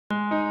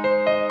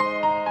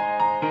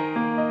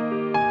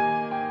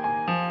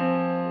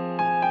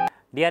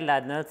Dear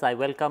learners, I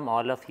welcome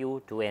all of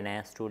you to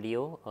NIS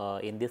Studio.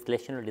 In this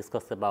lesson, we will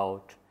discuss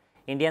about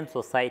Indian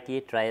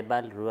society,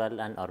 tribal, rural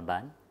and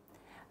urban.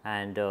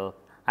 And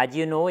as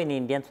you know, in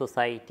Indian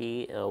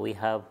society, we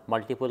have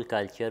multiple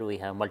culture, we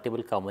have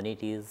multiple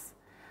communities,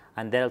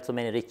 and there are also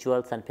many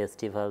rituals and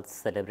festivals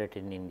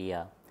celebrated in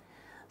India.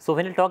 So,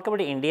 when we talk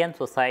about Indian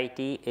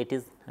society, it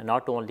is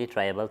not only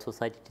tribal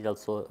society, it is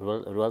also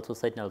rural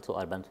society and also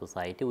urban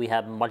society. We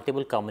have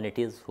multiple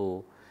communities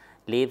who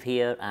live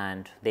here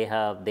and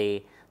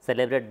they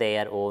celebrate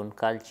their own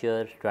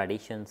culture,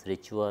 traditions,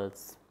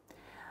 rituals.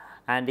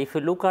 And if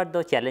you look at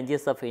the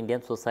challenges of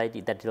Indian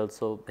society, that is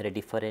also very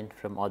different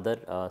from other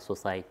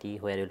society,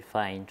 where you will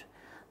find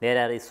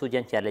there are issues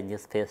and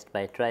challenges faced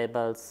by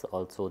tribals,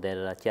 also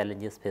there are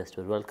challenges faced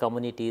by rural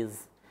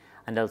communities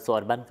and also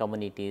urban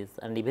communities,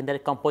 and even their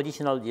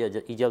composition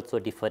is also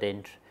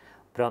different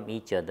from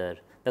each other.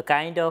 The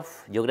kind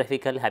of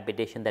geographical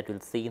habitation that we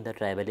will see in the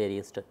tribal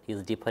areas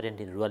is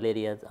different in rural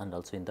areas and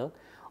also in the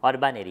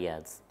urban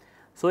areas.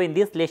 So, in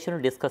this lesson we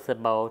will discuss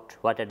about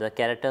what are the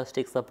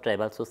characteristics of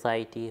tribal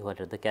society, what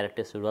are the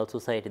characteristics of rural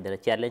society, there are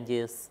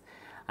challenges,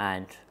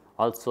 and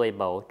also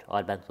about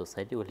urban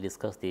society. We will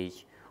discuss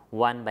these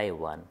one by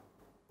one.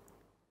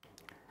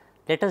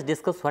 Let us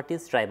discuss what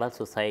is tribal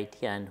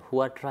society and who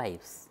are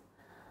tribes.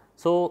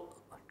 So,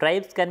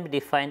 tribes can be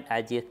defined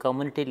as a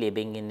community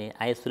living in a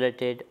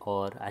isolated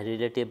or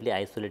relatively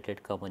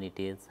isolated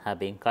communities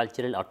having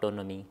cultural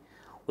autonomy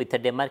with a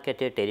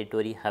demarcated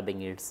territory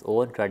having its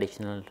own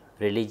traditional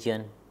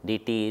religion,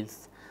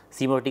 deities,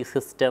 semiotic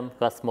system,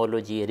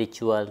 cosmology,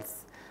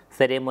 rituals,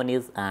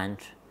 ceremonies and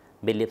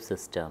belief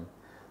system.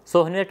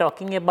 So, when we are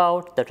talking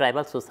about the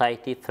tribal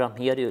society, from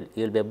here you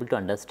will be able to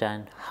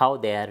understand how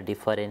they are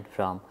different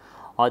from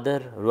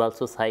other rural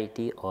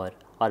society or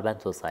urban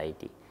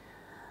society.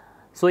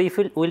 So, if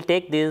we will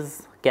take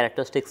these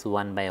characteristics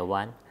one by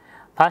one,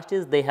 first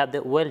is they have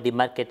the well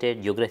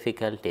demarcated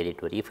geographical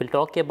territory. If we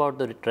talk about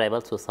the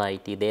tribal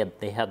society,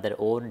 they have their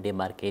own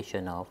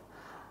demarcation of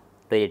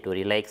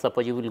territory. Like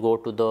suppose you will go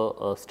to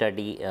the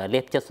study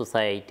Lepcha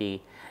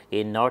society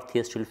in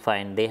northeast, you will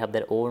find they have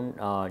their own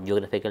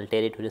geographical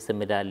territory.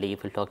 Similarly,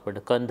 if we talk about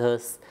the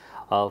Kandhas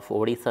of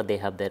Odisha, they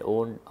have their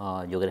own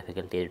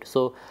geographical territory.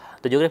 So,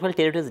 the geographical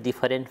territory is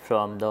different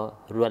from the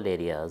rural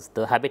areas.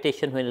 The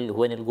habitation,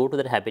 when you go to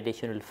their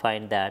habitation, you will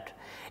find that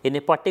in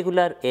a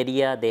particular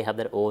area they have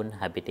their own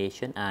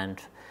habitation,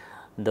 and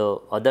the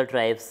other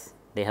tribes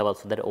they have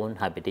also their own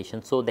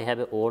habitation. So, they have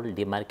a old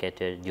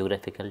demarcated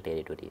geographical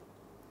territory.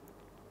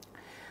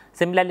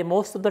 Similarly,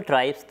 most of the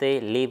tribes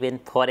they live in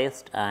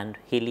forest and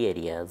hilly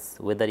areas,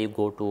 whether you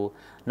go to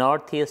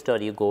northeast or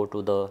you go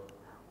to the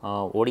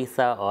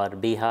Odisha or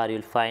Bihar, you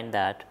will find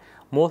that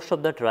most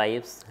of the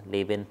tribes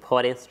live in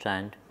forest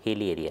and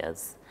hilly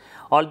areas.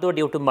 Although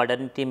due to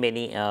modernity,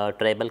 many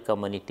tribal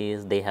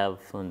communities they have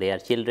their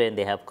children,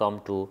 they have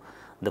come to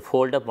the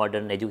fold of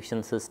modern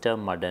education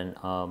system, modern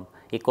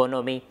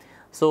economy.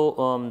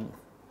 So,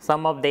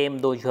 some of them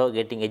those who are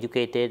getting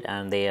educated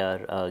and they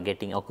are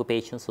getting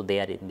occupation, so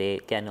they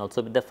can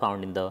also be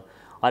found in the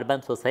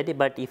urban society.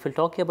 But if you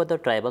talk about the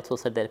tribal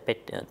society,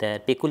 their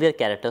peculiar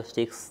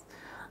characteristics,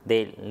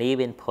 they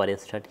live in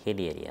forest and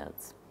hilly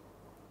areas.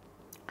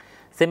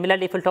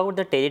 Similarly, if you talk about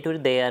the territory,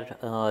 they are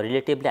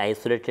relatively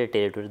isolated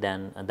territory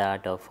than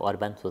that of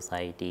urban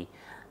society.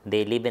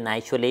 They live in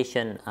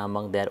isolation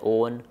among their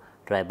own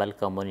tribal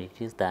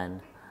communities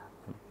than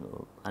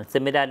and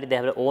similarly, they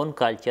have their own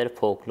culture,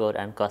 folklore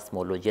and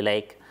cosmology.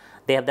 Like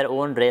they have their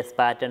own dress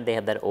pattern, they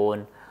have their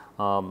own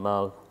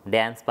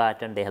dance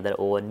pattern, they have their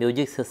own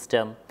music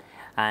system,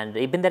 and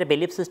even their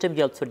belief system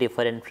is also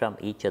different from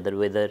each other.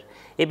 Whether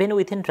even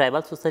within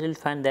tribal society, you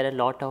will find there are a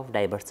lot of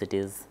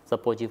diversities.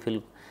 Suppose if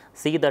you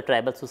see the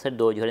tribal society,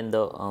 those who are in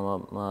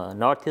the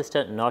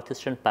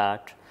northeastern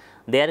part,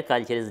 their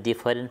culture is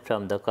different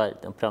from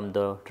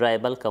the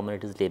tribal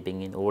communities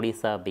living in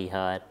Odisha,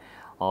 Bihar,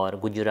 or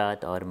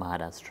Gujarat or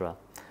Maharashtra.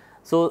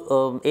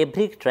 So,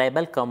 every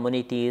tribal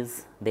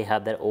communities they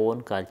have their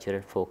own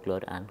cultural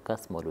folklore and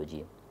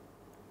cosmology.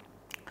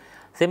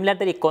 Similar,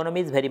 their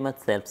economy is very much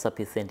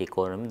self-sufficient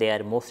economy. They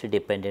are mostly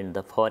dependent on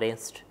the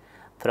forest.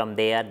 From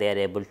there, they are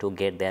able to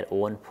get their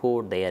own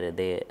food. They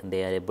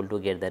are able to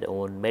get their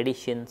own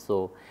medicine.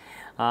 So,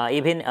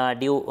 even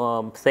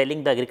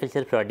selling the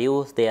agricultural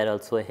produce, they are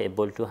also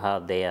able to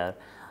have their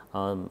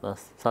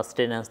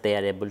sustenance. They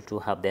are able to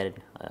have their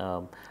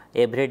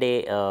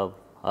everyday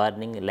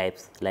earning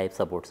life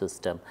support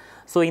system.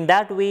 So, in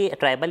that way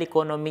tribal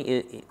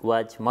economy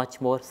was much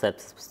more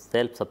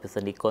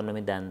self-sufficient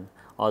economy than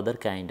other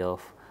kind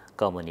of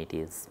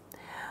communities.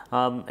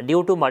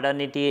 Due to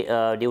modernity,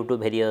 due to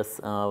various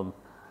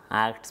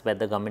acts by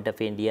the government of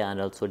India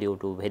and also due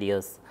to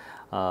various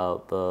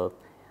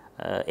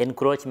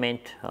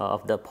encroachment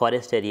of the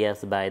forest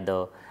areas by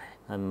the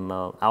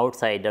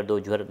outsider,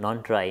 those who are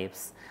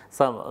non-tribes,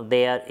 some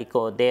their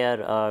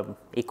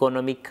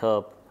economic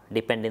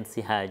dependency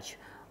has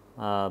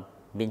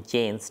been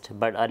changed,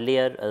 but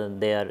earlier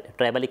their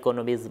tribal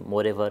economy is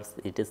moreover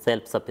it is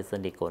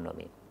self-sufficient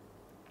economy.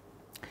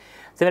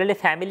 Similarly,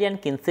 family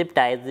and kinship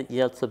ties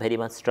is also very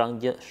much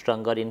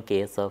stronger in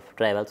case of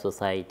tribal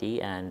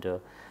society, and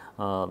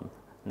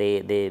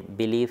they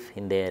believe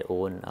in their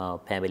own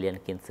family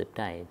and kinship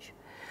ties.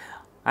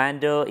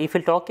 And if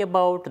we talk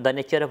about the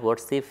nature of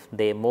worship,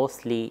 they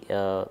mostly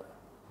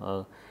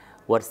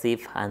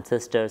worship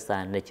ancestors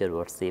and nature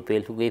worship.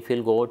 If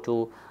you go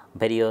to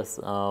various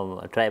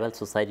tribal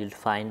society, you will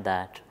find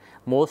that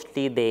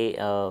mostly they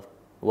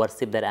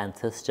worship their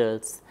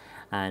ancestors,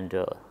 and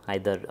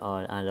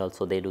and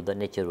also they do the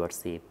nature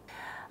worship.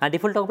 And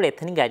if we talk about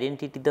ethnic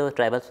identity, the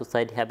tribal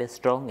society have a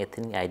strong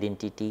ethnic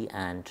identity,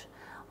 and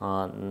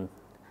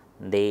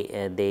they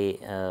uh, they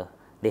uh,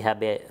 they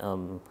have a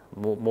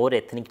more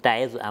ethnic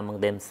ties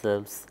among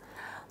themselves.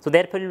 So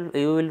therefore,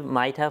 you will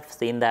might have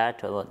seen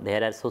that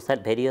there are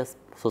various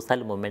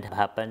social movements have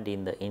happened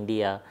in the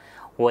India,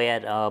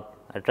 where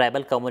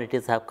tribal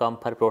communities have come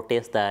for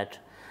protest that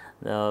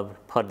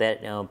for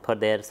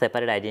their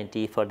separate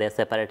identity, for their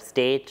separate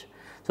state.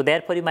 So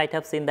therefore, you might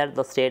have seen that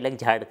the state like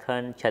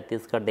Jharkhand,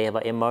 Chhattisgarh, they have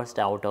emerged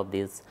out of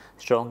this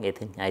strong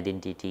ethnic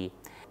identity.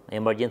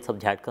 Emergence of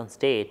Jharkhand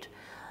state,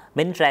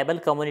 many tribal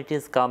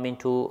communities come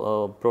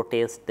into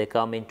protest, they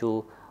come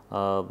into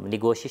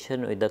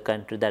negotiation with the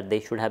country that they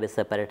should have a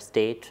separate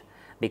state,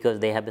 because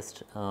they have a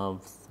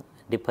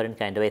different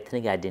kind of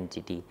ethnic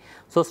identity.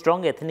 So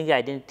strong ethnic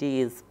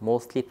identity is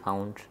mostly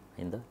found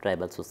in the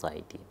tribal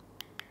society.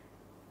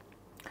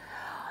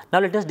 Now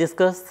let us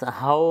discuss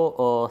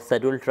how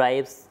scheduled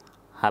tribes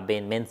have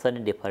been mentioned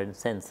in different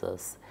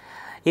census.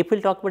 If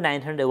we talk about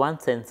 901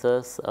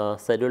 census,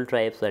 scheduled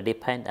tribes were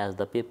defined as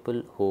the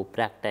people who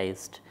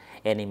practiced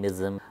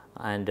animism,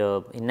 and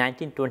in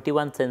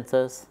 1921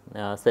 census,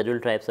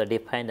 scheduled tribes are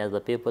defined as the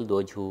people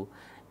those who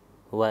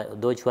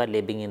are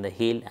living in the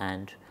hill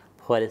and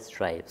forest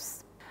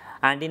tribes.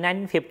 And in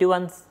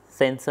 1951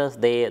 census,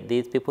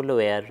 these people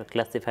were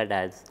classified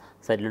as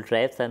scheduled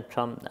tribes, and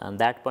from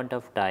that point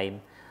of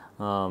time,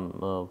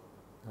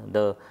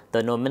 the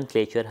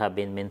nomenclature have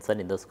been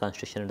mentioned in this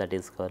constitution, that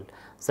is called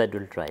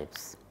scheduled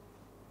tribes.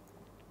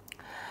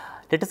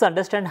 Let us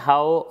understand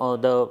how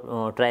the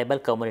tribal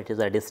communities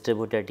are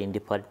distributed in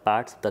different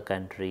parts of the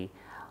country.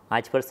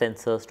 As per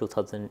census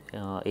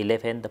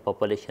 2011, the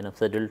population of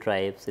scheduled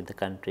tribes in the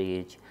country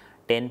is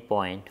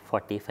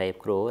 10.45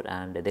 crore,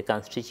 and they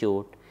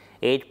constitute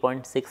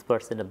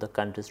 8.6% of the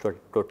country's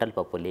total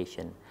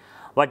population.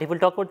 But if we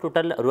talk about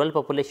total rural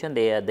population,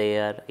 they are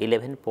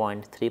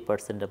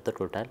 11.3% of the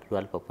total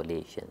rural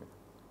population.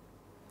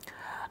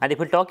 And if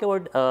we talk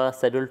about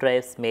scheduled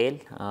tribes male,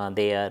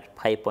 they are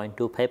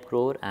 5.25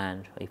 crore,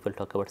 and if we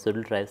talk about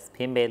scheduled tribes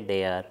female,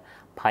 they are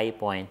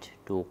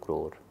 5.2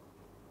 crore.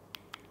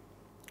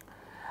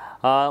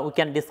 We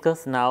can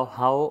discuss now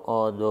how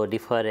the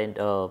different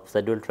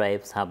scheduled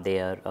tribes have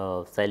their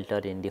shelter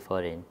in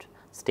different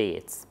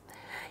states.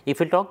 If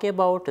we talk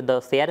about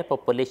the share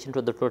population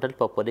to the total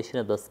population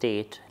of the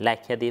state,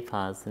 Lakshadweep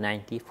has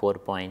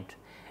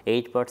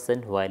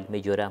 94.8%, while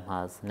Mizoram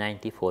has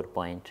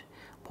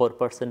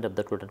 94.4% of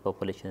the total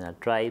population are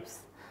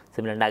tribes.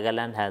 Similarly,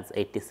 Nagaland has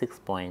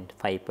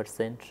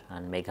 86.5%,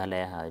 and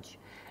Meghalaya has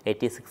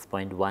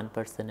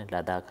 86.1%, and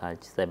Ladakh has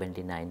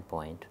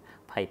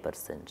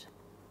 79.5%.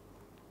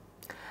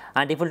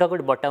 And if we talk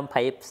about bottom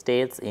 5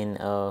 states in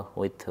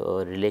with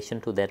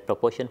relation to their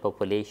proportion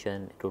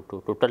population to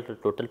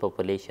total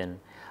population,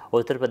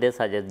 Uttar Pradesh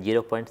has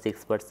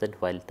 0.6%,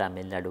 while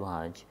Tamil Nadu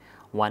has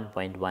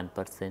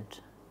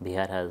 1.1%,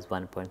 Bihar has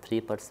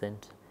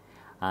 1.3%,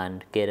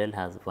 and Kerala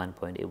has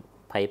 1.5%,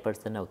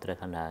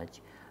 Uttarakhand has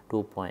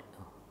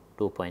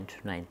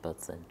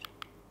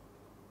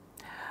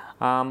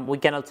 2.9%. We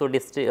can also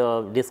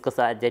discuss,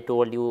 as I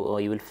told you,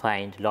 you will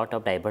find lot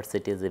of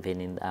diversities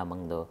even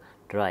among the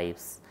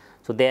tribes.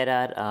 So there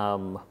are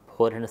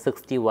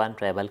 461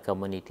 tribal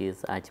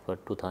communities as per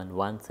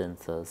 2001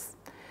 census.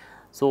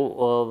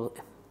 So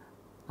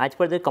as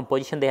per the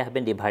composition, they have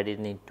been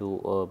divided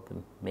into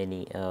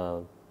many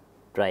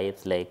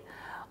tribes, like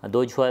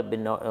those who have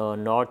been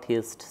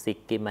northeast,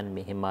 Sikkim and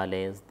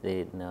Himalayas.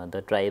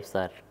 The tribes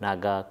are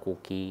Naga,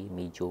 Kuki,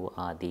 Mizo,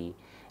 Adi,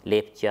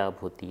 Lepcha,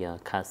 Bhutia,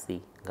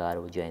 Khasi,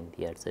 Garo,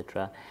 Jaintia,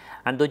 etc.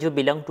 And those who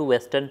belong to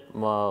western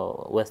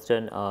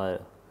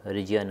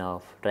region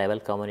of tribal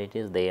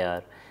communities, they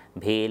are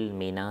Bhel,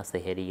 Meena,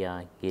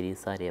 Seheria,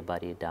 Girisa,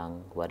 Rebari,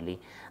 Dang, Warli.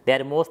 They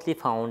are mostly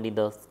found in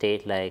the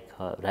state like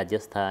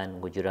Rajasthan,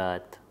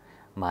 Gujarat,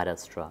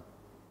 Maharashtra.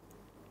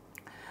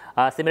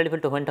 Similarly,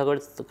 when talk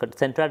about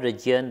central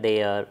region,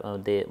 they are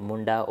the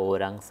Munda,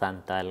 Orang,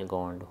 Santal,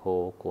 Gond,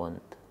 Ho,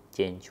 Kont,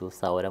 Chenchu,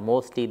 Saura.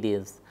 Mostly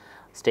these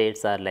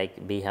states are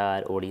like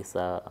Bihar,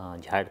 Odisha,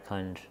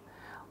 Jharkhand,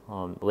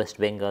 West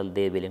Bengal.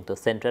 They belong to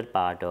central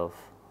part of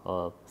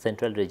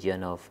central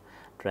region of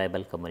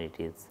tribal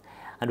communities.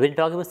 And when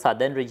talking about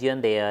southern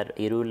region, they are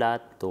Irula,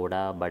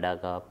 Toda,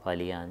 Badaga,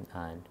 Palian,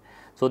 and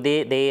so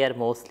they are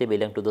mostly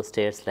belong to the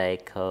states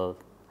like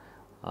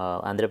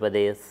Andhra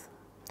Pradesh,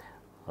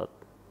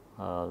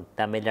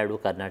 Tamil Nadu,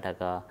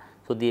 Karnataka.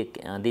 So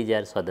these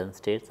are southern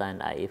states.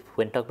 And if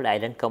when talk about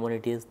island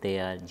communities, they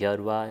are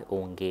Jarwa,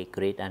 Onge,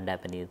 Great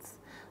Andamanese,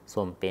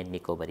 Sompen,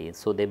 Nicobarese.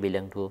 So they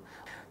belong to.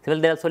 Well,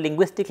 there are also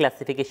linguistic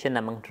classification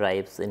among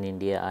tribes in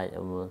India.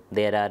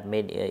 There are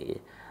many.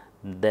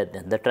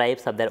 The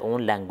tribes have their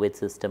own language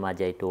system,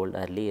 as I told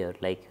earlier.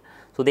 Like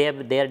so, they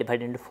are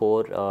divided into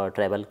four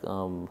tribal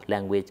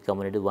language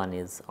communities. One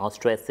is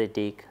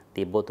Austroasiatic,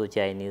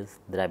 Tibeto-Chinese,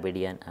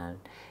 Dravidian, and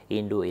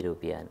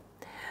Indo-European.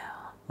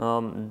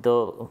 The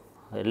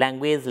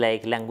language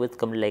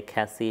community like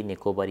Khasi,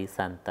 Nicobari,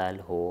 Santal,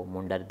 Ho,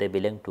 Mundar, they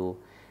belong to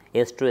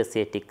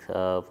Austroasiatic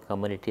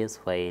communities,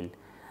 while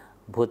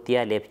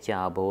Bhutia, Lepcha,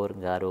 Abor,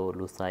 Garo,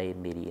 Lusai,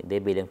 Miri, they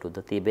belong to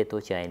the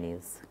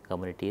Tibeto-Chinese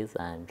communities,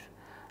 and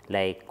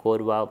like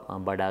Korwa,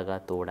 Badaga,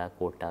 Toda,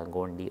 Kota,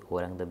 Gondi,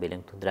 Orang, they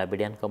belong to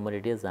Dravidian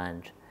communities,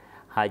 and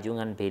Hajung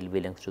and Bhil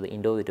belongs to the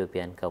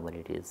Indo-European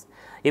communities.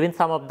 Even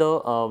some of the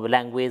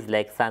language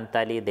like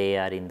Santali, they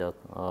are in the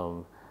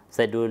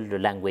scheduled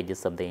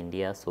languages of the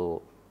India.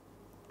 So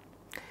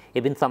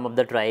even some of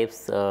the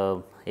tribes,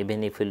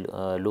 even if you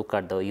look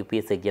at the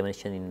UPS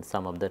examination in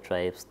some of the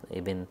tribes,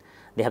 even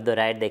they have the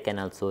right, they can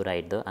also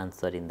write the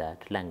answer in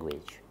that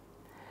language.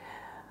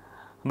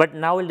 But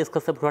now we will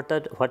discuss about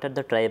what are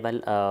the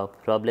tribal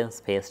problems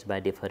faced by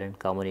different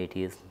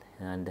communities,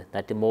 and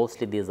that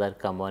mostly these are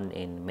common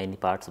in many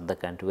parts of the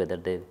country, whether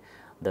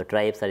the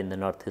tribes are in the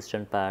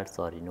northeastern parts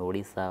or in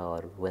Odisha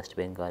or West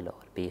Bengal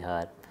or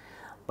Bihar.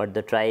 But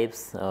the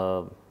tribes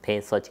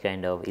face such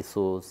kind of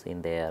issues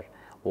in their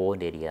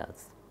own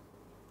areas,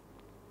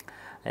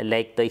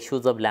 like the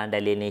issues of land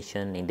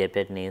alienation,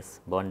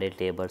 indebtedness, bonded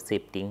labor,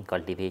 shifting,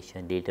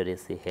 cultivation,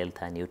 literacy, health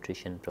and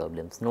nutrition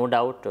problems. No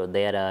doubt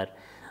there are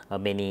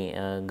many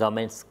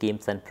government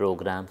schemes and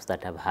programs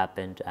that have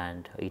happened,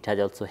 and it has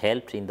also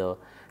helped in the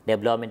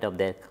development of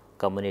their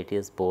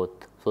communities both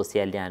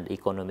socially and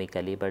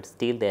economically, but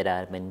still there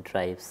are many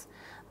tribes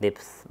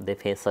they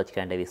face such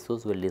kind of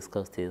issues. We will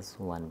discuss this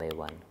one by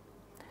one.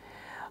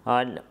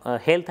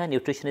 Health and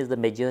nutrition is the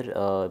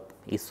major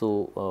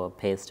issue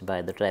faced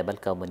by the tribal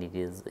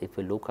communities. If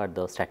you look at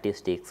the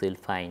statistics, you will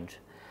find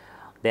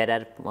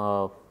there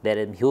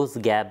is a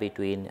huge gap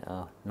between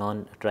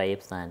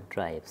non-tribes and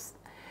tribes.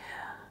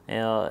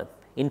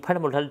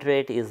 Infant mortality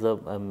rate is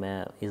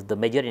the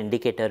major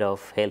indicator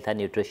of health and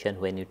nutrition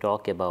when you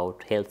talk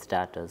about health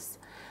status.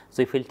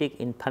 So if you take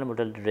infant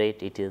mortality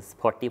rate, it is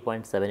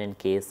 40.7 in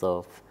case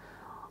of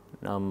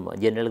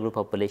general group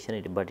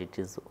population, but it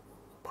is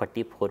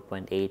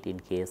 44.8 in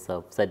case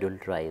of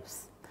scheduled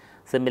tribes.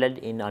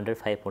 Similarly, in under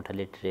 5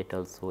 mortality rate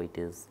also it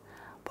is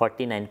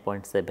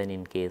 49.7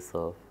 in case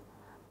of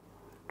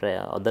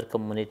other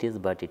communities,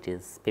 but it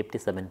is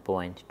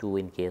 57.2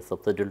 in case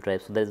of scheduled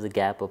tribes. So there is a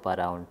gap of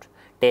around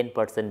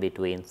 10%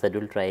 between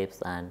scheduled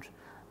tribes and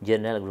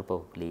general group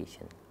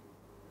population.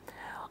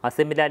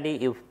 Similarly,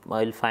 you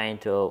will find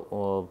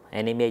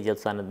anemia is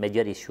also a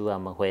major issue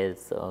where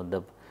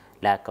the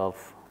lack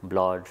of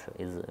blood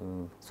is.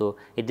 So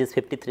it is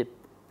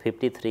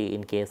 53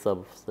 in case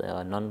of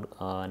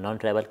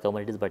non-tribal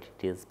communities, but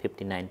it is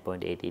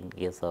 59.8 in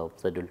case of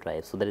scheduled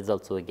tribes. So there is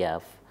also a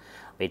gap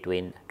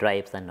between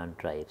tribes and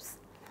non-tribes.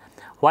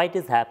 Why it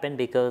has happened?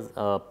 Because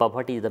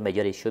poverty is the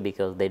major issue,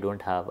 because they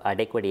don't have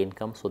adequate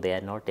income, so they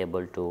are not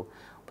able to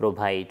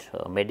provide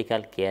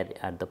medical care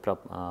at the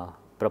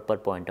proper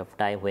point of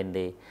time. When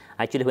they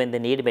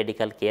need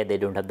medical care, they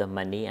don't have the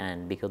money,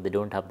 and because they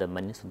don't have the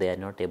money, so they are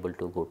not able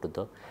to go to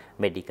the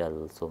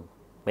medical. So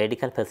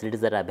medical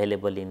facilities are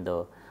available in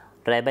the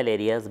tribal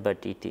areas,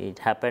 but it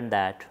happened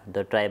that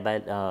the tribal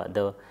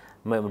the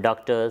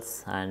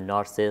doctors and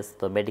nurses,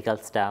 the medical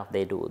staff,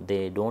 they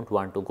don't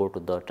want to go to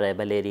the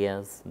tribal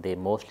areas. They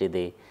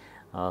mostly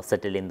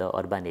settle in the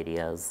urban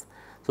areas.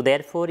 So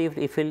therefore,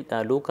 if you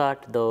look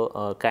at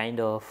the kind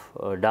of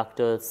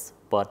doctors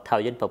per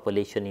 1,000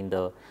 population in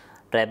the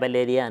tribal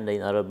area and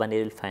in urban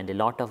area, you will find a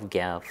lot of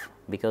gap,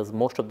 because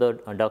most of the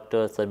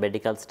doctors or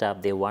medical staff,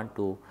 they want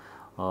to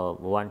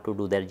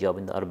do their job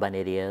in the urban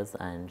areas,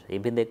 and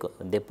even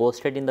they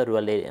posted in the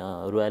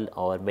rural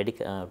or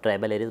medical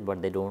tribal areas,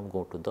 but they don't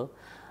go to the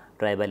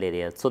tribal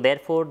areas. So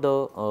therefore,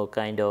 the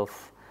kind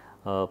of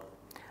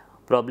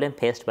problem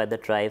faced by the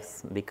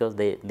tribes, because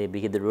they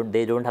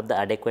don't have the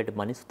adequate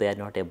money, so they are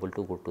not able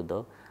to go to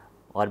the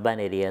urban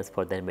areas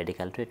for their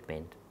medical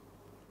treatment.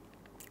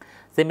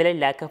 Similarly,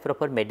 lack of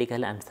proper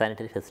medical and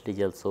sanitary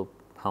facilities also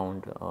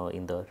found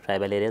in the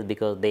tribal areas,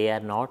 because they are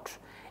not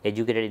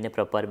educated in a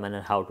proper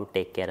manner how to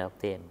take care of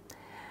them.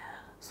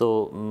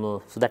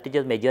 So, so that is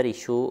a major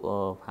issue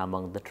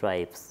among the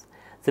tribes.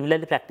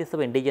 Similarly, practice of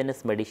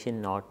indigenous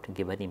medicine not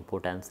given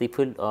importance. If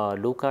you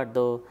look at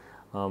the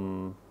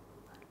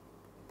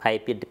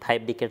 5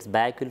 decades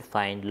back, you will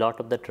find lot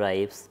of the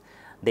tribes,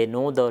 they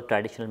know the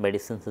traditional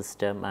medicine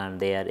system and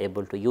they are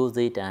able to use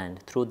it, and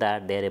through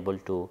that they are able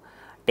to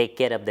take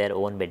care of their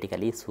own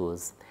medical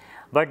issues.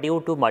 But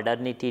due to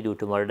modernity, due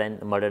to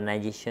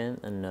modernization,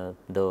 and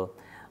the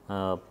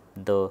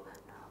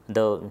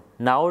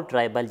now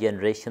tribal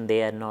generation,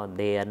 they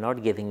are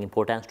not giving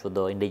importance to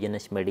the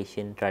indigenous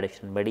medicine,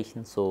 traditional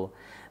medicine. So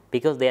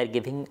because they are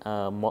giving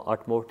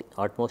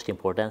utmost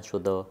importance to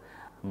the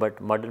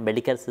modern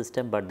medical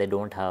system, but they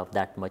don't have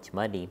that much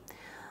money.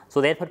 So,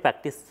 therefore,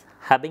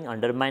 having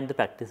undermined the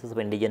practices of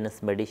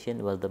indigenous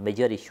medicine was the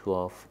major issue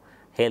of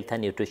health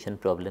and nutrition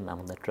problem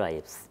among the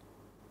tribes.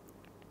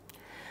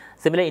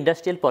 Similarly,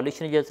 industrial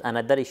pollution is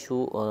another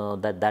issue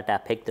that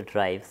affect the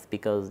tribes,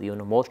 because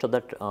most of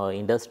the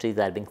industries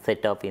are being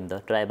set up in the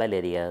tribal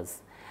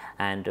areas,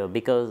 and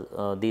because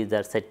these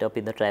are set up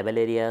in the tribal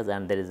areas,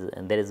 and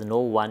there is no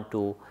one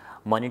to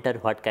monitor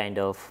what kind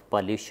of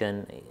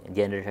pollution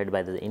generated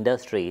by the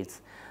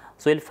industries.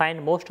 So, you will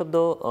find most of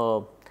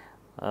the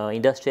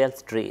industrial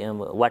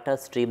water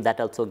stream that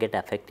also get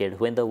affected.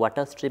 When the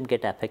water stream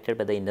get affected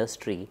by the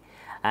industry,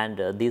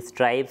 and these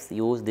tribes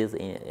use these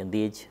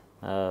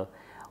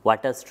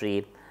water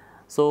stream,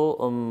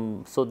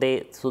 so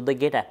they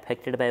get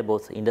affected by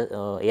both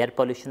air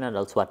pollution and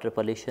also water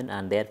pollution,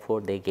 and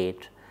therefore they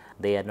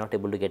are not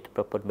able to get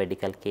proper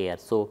medical care.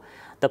 So,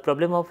 the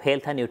problem of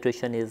health and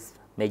nutrition is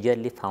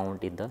majorly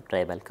found in the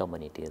tribal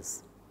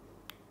communities.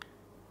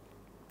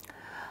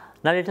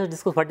 Now, let us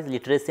discuss what is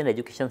literacy and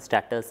education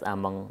status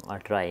among our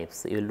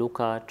tribes. You look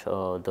at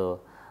the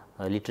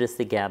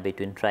literacy gap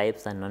between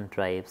tribes and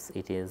non-tribes,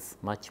 it is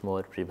much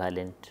more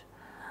prevalent,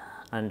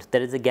 and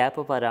there is a gap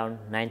of around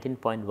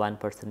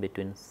 19.1%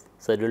 between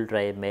scheduled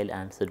tribe male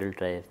and scheduled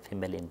tribe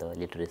female in the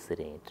literacy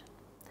rate.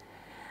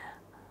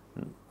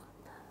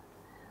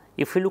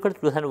 If you look at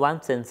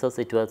 2001 census,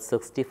 it was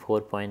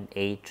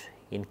 64.8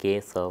 in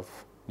case of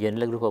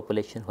general group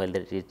population, while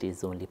it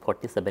is only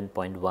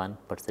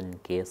 47.1% in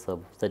case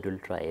of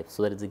scheduled tribes.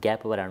 So, there is a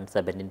gap of around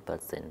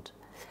 17%.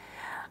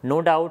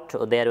 No doubt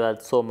there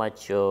was so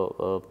much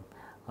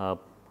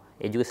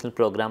educational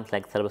programs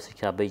like Sarva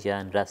Shiksha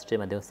Abhiyan, Rashtriya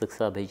Madhyamik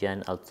Shiksha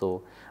Abhiyan,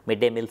 also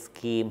midday meal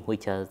scheme,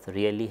 which has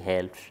really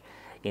helped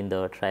in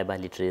the tribal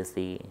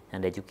literacy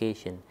and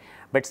education.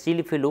 But still,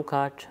 if you look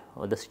at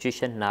the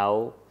situation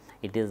now,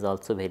 it is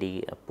also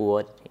very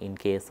poor in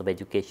case of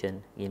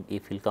education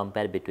if you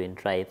compare between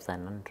tribes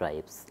and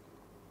non-tribes.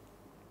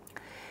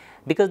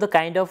 Because the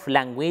kind of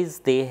language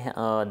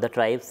the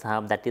tribes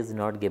have, that is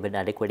not given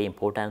adequate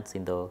importance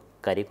in the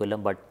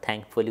curriculum, but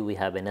thankfully we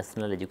have a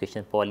national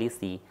education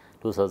policy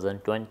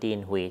 2020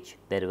 in which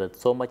there was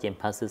so much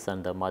emphasis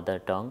on the mother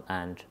tongue,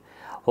 and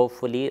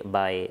hopefully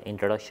by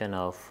introduction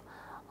of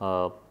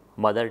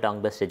mother tongue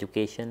based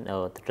education,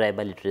 the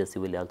tribal literacy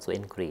will also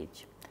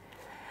increase.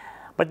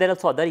 But there are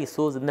also other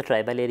issues in the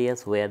tribal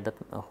areas where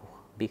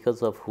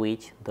because of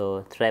which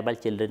the tribal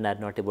children are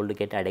not able to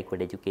get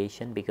adequate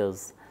education,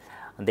 because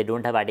they do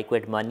not have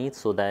adequate money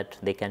so that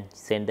they can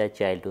send their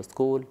child to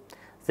school.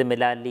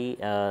 Similarly,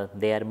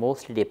 they are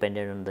mostly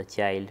dependent on the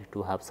child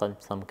to have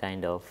some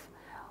kind of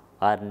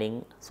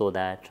earning so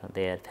that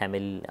their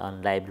family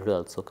livelihood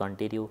also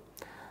continue.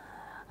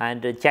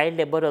 And child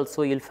labor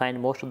also, you will find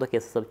most of the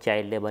cases of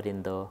child labor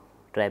in the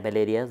tribal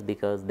areas,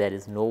 because there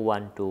is no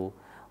one to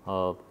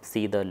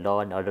see the law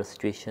and order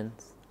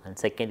situations, and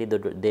secondly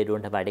they do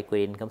not have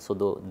adequate income,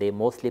 so they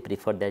mostly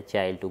prefer their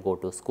child to go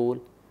to school.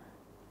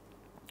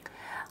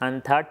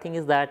 And third thing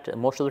is that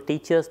most of the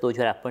teachers, those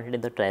who are appointed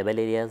in the tribal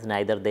areas,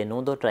 neither they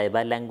know the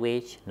tribal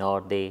language,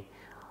 nor they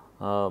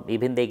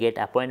even they get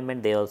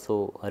appointment, they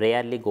also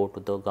rarely go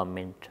to the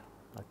government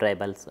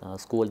tribal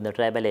school in the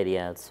tribal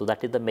areas. So,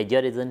 that is the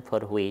major reason for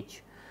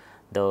which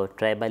the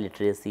tribal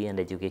literacy and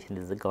education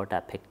is got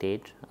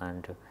affected.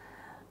 And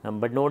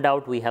but no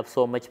doubt we have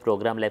so much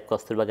program like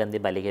Kasturba Gandhi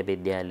Balika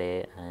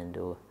Vidyalaya, and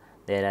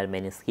there are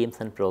many schemes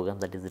and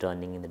programs that is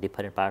running in the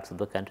different parts of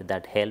the country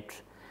that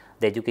helped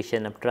the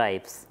education of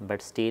tribes,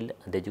 but still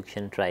the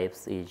education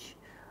tribes is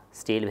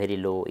still very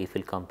low if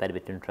we compare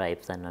between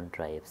tribes and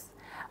non-tribes.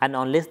 And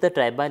unless the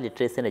tribal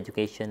literacy and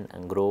education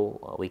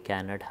grow, we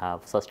cannot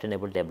have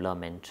sustainable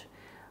development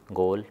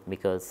goal,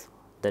 because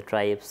the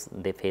tribes,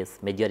 they face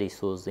major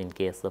issues in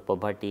case of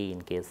poverty,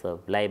 in case of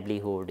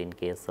livelihood, in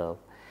case of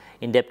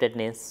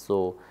indebtedness.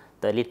 So,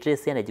 the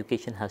literacy and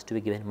education has to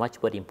be given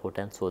much more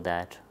importance so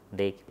that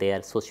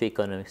their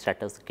socio-economic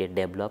status get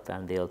developed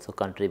and they also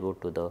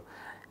contribute to the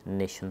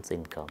nation's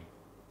income.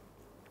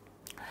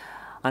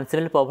 And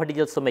similarly, poverty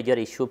is also a major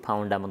issue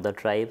found among the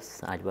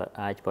tribes.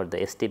 As per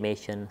the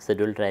estimation,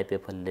 scheduled tribe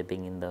people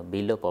living in the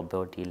below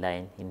poverty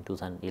line in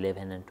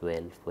 2011 and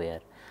 12 were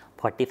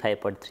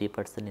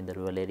 45.3% in the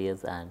rural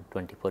areas and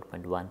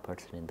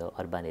 24.1% in the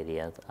urban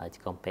areas, as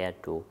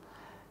compared to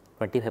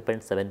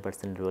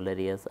 25.7% in rural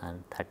areas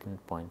and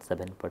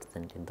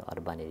 13.7% in the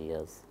urban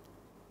areas.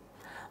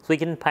 So, we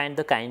can find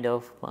the kind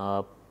of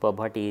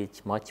poverty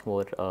is much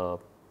more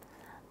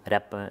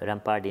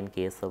rampant in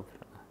case of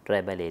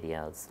tribal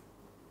areas.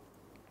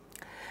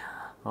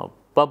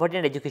 Poverty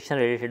and education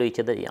are related to each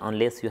other.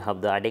 Unless you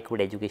have the adequate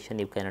education,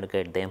 you cannot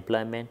get the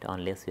employment.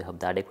 Unless you have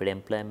the adequate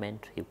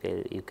employment,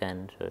 you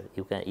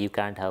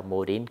can't have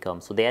more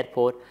income. So,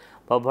 therefore,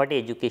 poverty,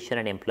 education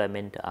and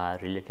employment are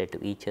related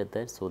to each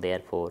other. So,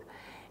 therefore,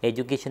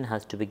 education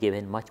has to be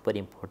given much more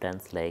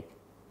importance like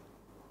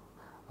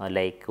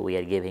we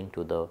are giving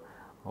to the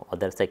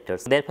other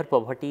sectors. Therefore,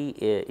 poverty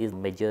is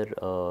major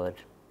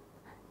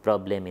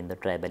problem in the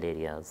tribal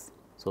areas.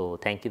 So,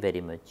 thank you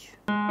very much.